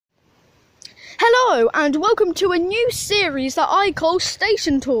Hello and welcome to a new series that I call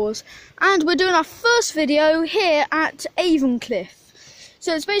Station Tours, and we're doing our first video here at Avoncliff.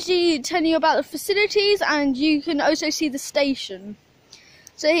 So it's basically telling you about the facilities, and you can also see the station.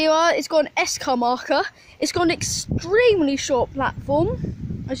 So here you are, it's got an S-car marker, it's got an extremely short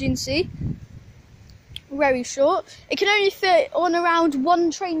platform, as you can see, very short. It can only fit on around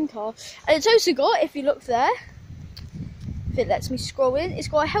one train car, and it's also got, if you look there, if it lets me scroll in, it's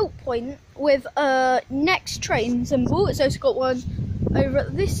got a help point with a next train symbol. It's also got one over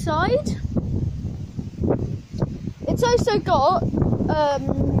at this side. It's also got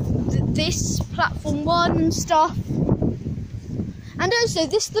this platform 1 stuff, and also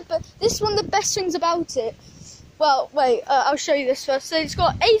this is one of the best things about it. Well, wait, I'll show you this first. So it's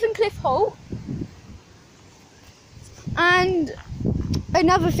got Avoncliff Halt, and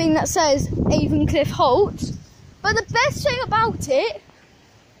another thing that says Avoncliff Halt. But the best thing about it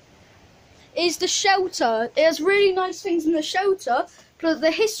is the shelter. It has really nice things in the shelter, plus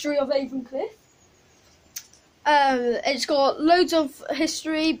the history of Avoncliff. It's got loads of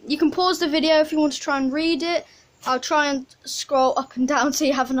history. You can pause the video if you want to try and read it. I'll try and scroll up and down so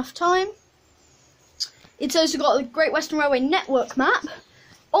you have enough time. It's also got the Great Western Railway network map.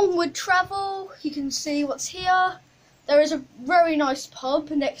 Onward travel, you can see what's here. There is a very nice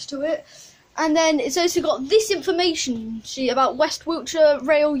pub next to it. And then it's also got this information sheet about West Wiltshire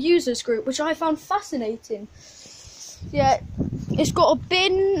Rail Users Group, which I found fascinating. Yeah, it's got a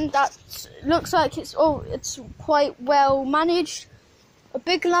bin that looks like it's quite well managed. A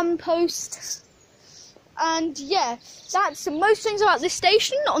big lamppost. And yeah, that's most things about this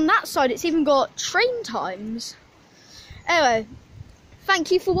station. On that side, it's even got train times. Anyway,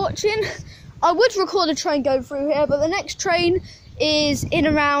 thank you for watching. I would record a train going through here, but the next train is in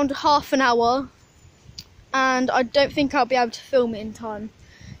around half an hour, and I don't think I'll be able to film it in time.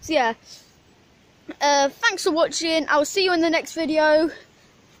 So yeah, thanks for watching. I'll see you in the next video.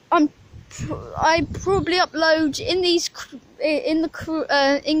 I probably upload in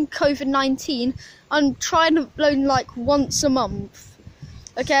COVID-19. I'm trying to upload like once a month.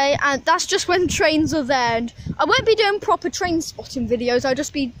 Okay, and that's just when trains are there. And I won't be doing proper train spotting videos. I'll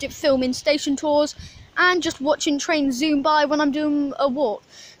just be filming station tours and just watching trains zoom by when I'm doing a walk.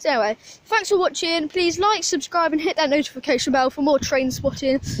 So anyway, thanks for watching. Please like, subscribe and hit that notification bell for more train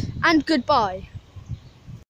spotting, and goodbye.